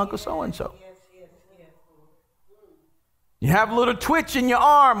just like uncle so-and-so. You have a little twitch in your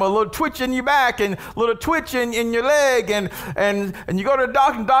arm, a little twitch in your back, and a little twitch in your leg, and you go to the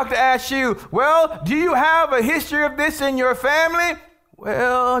doctor, and the doctor asks you, well, do you have a history of this in your family?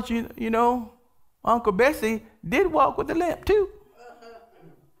 Well, you know, Uncle Bessie did walk with a limp too.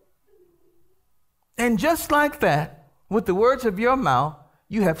 And just like that, with the words of your mouth,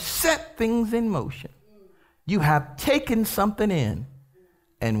 you have set things in motion. You have taken something in,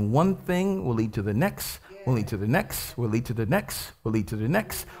 and one thing will lead to the next, will lead to the next, will lead to the next, will lead to the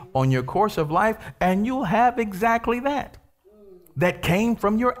next on your course of life, and you'll have exactly that came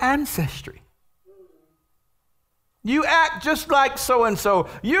from your ancestry. You act just like so-and-so.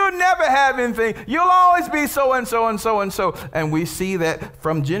 You never have anything. You'll always be so-and-so and so-and-so. And we see that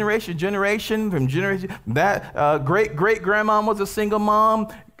from generation to generation, that great-great-grandmom was a single mom.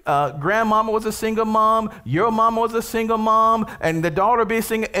 Grandmama was a single mom. Your mama was a single mom. And the daughter be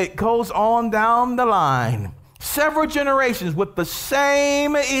single. It goes on down the line. Several generations with the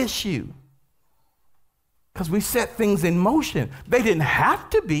same issue. Because we set things in motion. They didn't have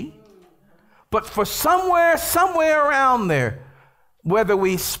to be. But for somewhere around there, whether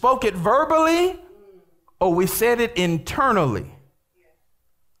we spoke it verbally or we said it internally,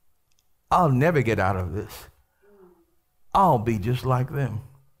 I'll never get out of this. I'll be just like them.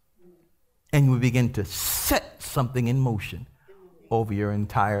 And we begin to set something in motion over your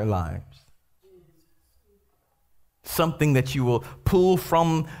entire lives. Something that you will pull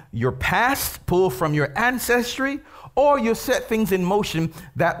from your past, pull from your ancestry, or you'll set things in motion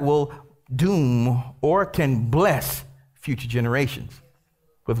that will doom or can bless future generations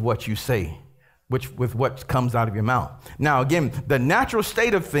with what you say, with what comes out of your mouth. Now, again, the natural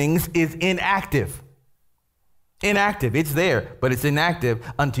state of things is inactive. Inactive, it's there, but it's inactive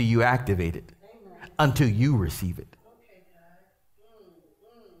until you activate it, until you receive it.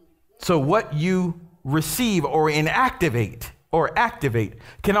 So what you receive or inactivate or activate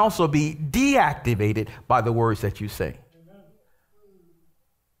can also be deactivated by the words that you say.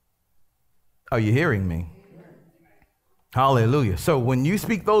 Are you hearing me? Hallelujah. So when you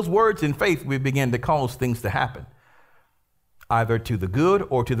speak those words in faith, we begin to cause things to happen, either to the good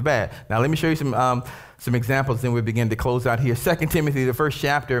or to the bad. Now, let me show you some examples, then we begin to close out here. 2 Timothy, the first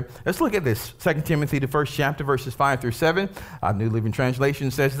chapter. Let's look at this. 2 Timothy, the first chapter, verses 5 through 7. Our New Living Translation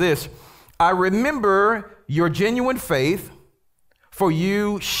says this: I remember your genuine faith, for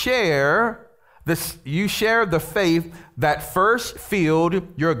you share the faith that first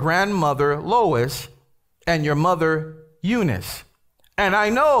filled your grandmother Lois and your mother Eunice. And I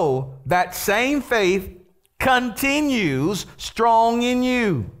know that same faith continues strong in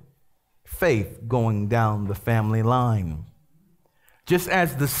you. Faith going down the family line. Just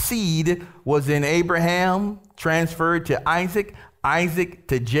as the seed was in Abraham, transferred to Isaac, Isaac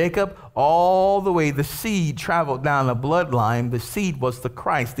to Jacob, all the way. The seed traveled down the bloodline. The seed was the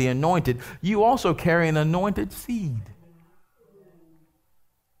Christ, the anointed. You also carry an anointed seed.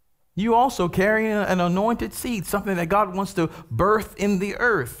 You also carry an anointed seed, something that God wants to birth in the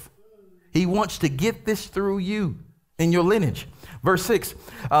earth. He wants to get this through you in your lineage. Verse 6,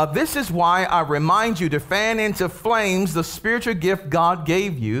 this is why I remind you to fan into flames the spiritual gift God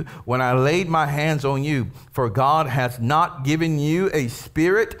gave you when I laid my hands on you. For God has not given you a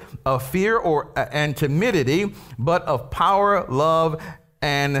spirit of fear and timidity, but of power, love,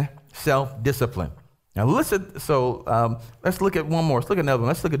 and self-discipline. Now listen, let's look at one more. Let's look at another one.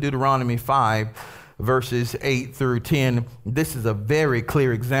 Let's look at Deuteronomy 5, verses 8 through 10. This is a very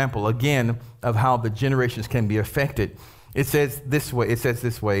clear example, again, of how the generations can be affected. It says this way.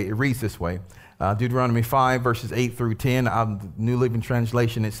 It reads this way. Deuteronomy 5, verses 8 through 10, New Living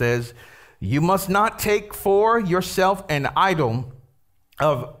Translation. It says, you must not take for yourself an idol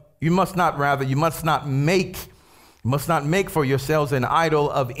you must not make for yourselves an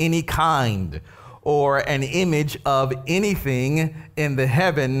idol of any kind, or an image of anything in the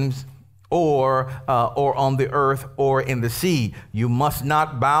heavens or on the earth or in the sea. You must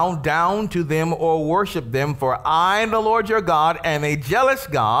not bow down to them or worship them, for I, the Lord your God, am a jealous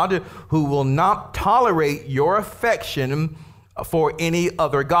God who will not tolerate your affection for any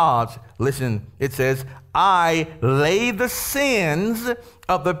other gods. Listen, it says, I lay the sins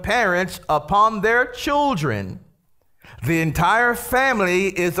of the parents upon their children. The entire family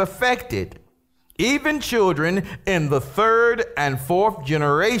is affected, even children in the third and fourth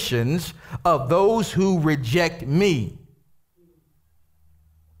generations of those who reject me.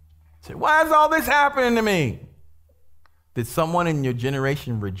 Say, why is all this happening to me? Did someone in your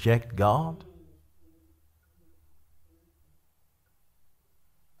generation reject God?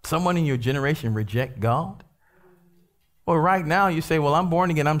 Someone in your generation reject God? Well, right now you say, well, I'm born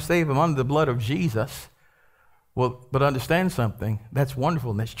again, I'm saved, I'm under the blood of Jesus. Well, but understand something. That's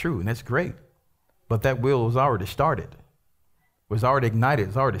wonderful and that's true and that's great. But that will was already started, was already ignited,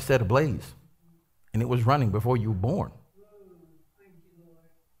 was already set ablaze, and it was running before you were born.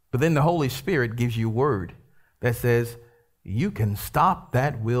 But then the Holy Spirit gives you a word that says you can stop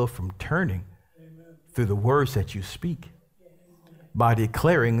that will from turning through the words that you speak by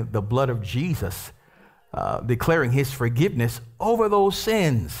declaring the blood of Jesus, declaring his forgiveness over those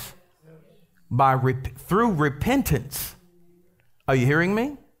sins through repentance. Are you hearing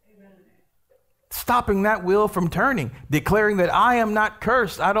me? Stopping that will from turning, declaring that I am not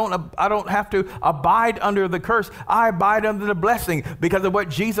cursed. I don't have to abide under the curse. I abide under the blessing because of what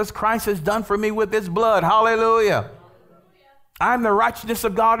Jesus Christ has done for me with his blood. Hallelujah. I'm the righteousness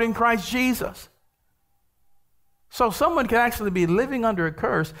of God in Christ Jesus. So someone can actually be living under a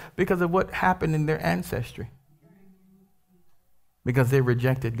curse because of what happened in their ancestry, because they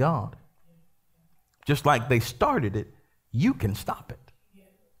rejected God. Just like they started it, you can stop it.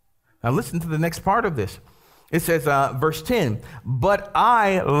 Now listen to the next part of this. It says, verse 10, but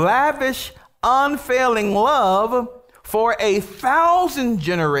I lavish unfailing love for 1,000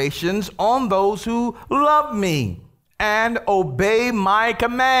 generations on those who love me and obey my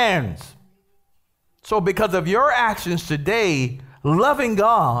commands. So because of your actions today, loving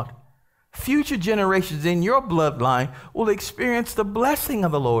God, future generations in your bloodline will experience the blessing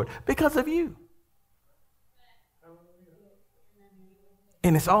of the Lord because of you.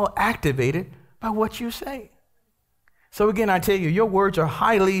 And it's all activated by what you say. So again, I tell you, your words are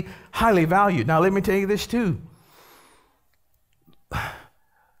highly, highly valued. Now, let me tell you this too.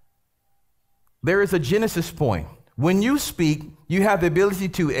 There is a genesis point. When you speak, you have the ability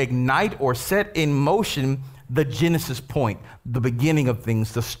to ignite or set in motion the genesis point, the beginning of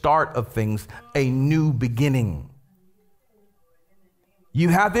things, the start of things, a new beginning. You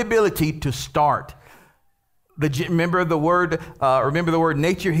have the ability to start. Remember the word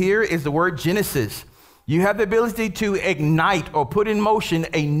nature here is the word Genesis. You have the ability to ignite or put in motion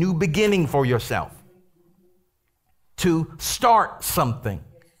a new beginning for yourself, to start something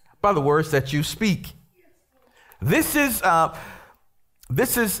by the words that you speak. This is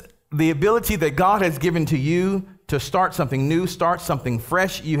the ability that God has given to you to start something new, start something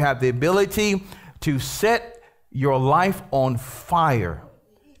fresh. You have the ability to set your life on fire,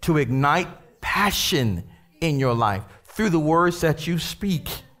 to ignite passion in your life through the words that you speak.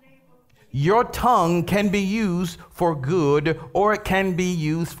 Your tongue can be used for good or it can be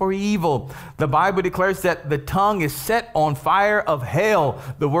used for evil. The Bible declares that the tongue is set on fire of hell.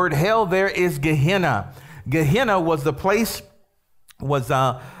 The word hell there is Gehenna. Gehenna was a place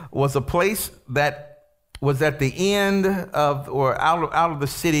that was at the end of or out of the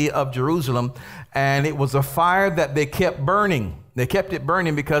city of Jerusalem, and it was a fire that they kept burning. They kept it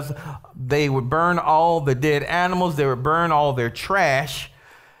burning because they would burn all the dead animals. They would burn all their trash.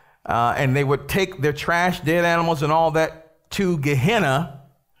 And they would take their trash, dead animals, and all that to Gehenna,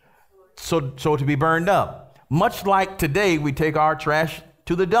 so to be burned up. Much like today, we take our trash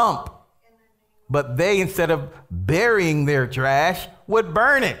to the dump. But they, instead of burying their trash, would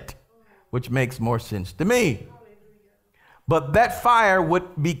burn it, which makes more sense to me. But that fire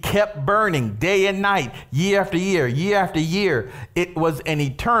would be kept burning day and night, year after year, year after year. It was an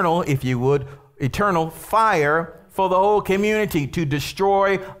eternal, if you would, eternal fire for the whole community to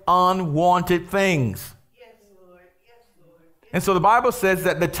destroy unwanted things. Yes, Lord. Yes, Lord. And so the Bible says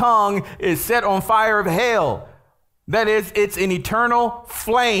that the tongue is set on fire of hell. That is, it's an eternal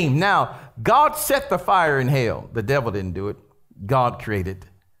flame. Now, God set the fire in hell. The devil didn't do it. God created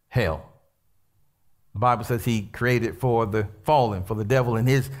hell. The Bible says he created for the fallen, for the devil and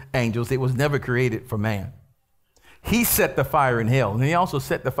his angels. It was never created for man. He set the fire in hell, and he also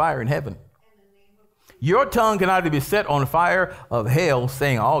set the fire in heaven. Your tongue can either be set on fire of hell,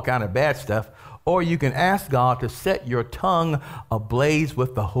 saying all kind of bad stuff, or you can ask God to set your tongue ablaze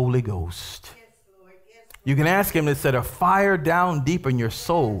with the Holy Ghost. Yes, Lord. Yes, You can ask him to set a fire down deep in your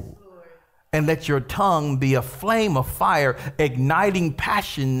soul, Lord. and let your tongue be a flame of fire, igniting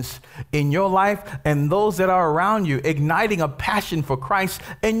passions in your life and those that are around you, igniting a passion for Christ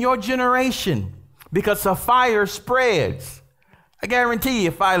in your generation, because the fire spreads. I guarantee you,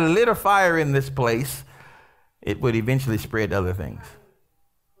 if I lit a fire in this place, it would eventually spread to other things.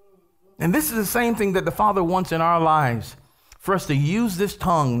 And this is the same thing that the Father wants in our lives, for us to use this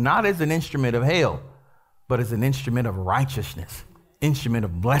tongue not as an instrument of hell, but as an instrument of righteousness, instrument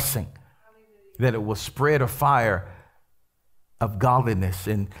of blessing, that it will spread a fire of godliness,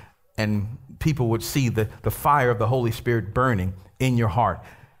 and people would see the fire of the Holy Spirit burning in your heart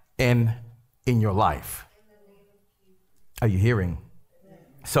and in your life. Are you hearing?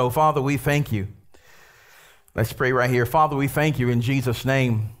 So, Father, we thank you. Let's pray right here. Father, we thank you in Jesus'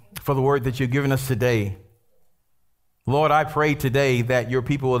 name for the word that you've given us today. Lord, I pray today that your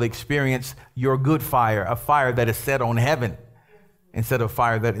people will experience your good fire, a fire that is set on heaven, instead of a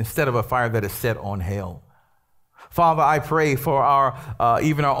fire that is set on hell. Father, I pray for our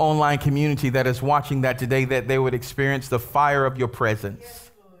even our online community that is watching that today, that they would experience the fire of your presence.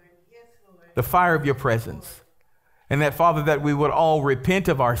 Yes, Lord. Yes, Lord. The fire of your presence. And that, Father, that we would all repent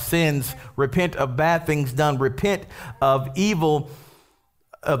of our sins, repent of bad things done, repent of evil,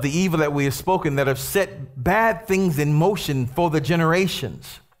 of the evil that we have spoken, that have set bad things in motion for the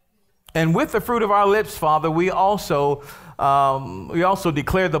generations. And with the fruit of our lips, Father, we also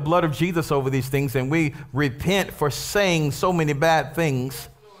declare the blood of Jesus over these things, and we repent for saying so many bad things,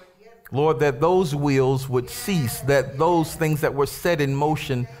 Lord, that those wheels would cease, that those things that were set in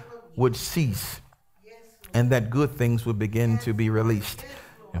motion would cease, and that good things would begin to be released.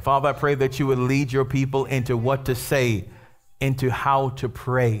 And Father, I pray that you would lead your people into what to say, into how to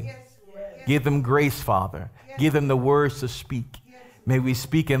pray. Give them grace, Father. Give them the words to speak. May we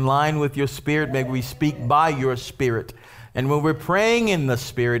speak in line with your Spirit. May we speak by your Spirit. And when we're praying in the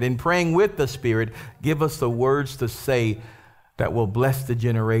Spirit and praying with the Spirit, give us the words to say that will bless the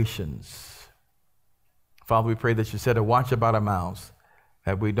generations. Father, we pray that you set a watch about our mouths,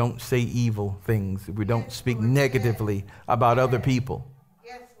 that we don't say evil things, that we don't speak negatively about other people,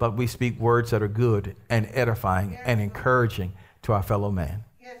 but we speak words that are good and edifying and encouraging to our fellow man.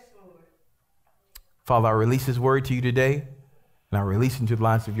 Father, I release this word to you today, and I release it into the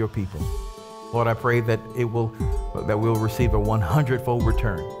lives of your people. Lord, I pray that we'll receive a 100-fold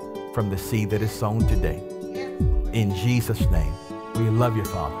return from the seed that is sown today. In Jesus' name, we love you,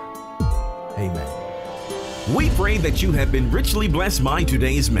 Father. Amen. We pray that you have been richly blessed by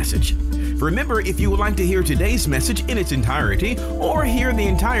today's message. Remember, if you would like to hear today's message in its entirety or hear the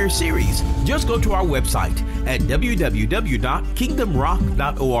entire series, just go to our website at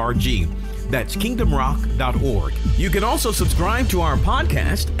www.kingdomrock.org. That's kingdomrock.org. You can also subscribe to our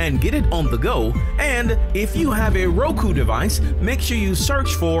podcast and get it on the go. And if you have a Roku device, make sure you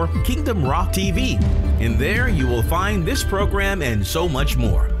search for Kingdom Rock TV. In there, you will find this program and so much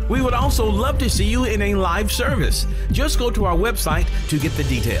more. We would also love to see you in a live service. Just go to our website to get the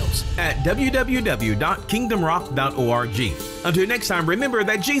details at www.kingdomrock.org. Until next time, remember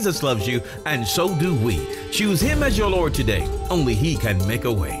that Jesus loves you, and so do we. Choose Him as your Lord today. Only He can make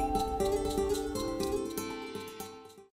a way.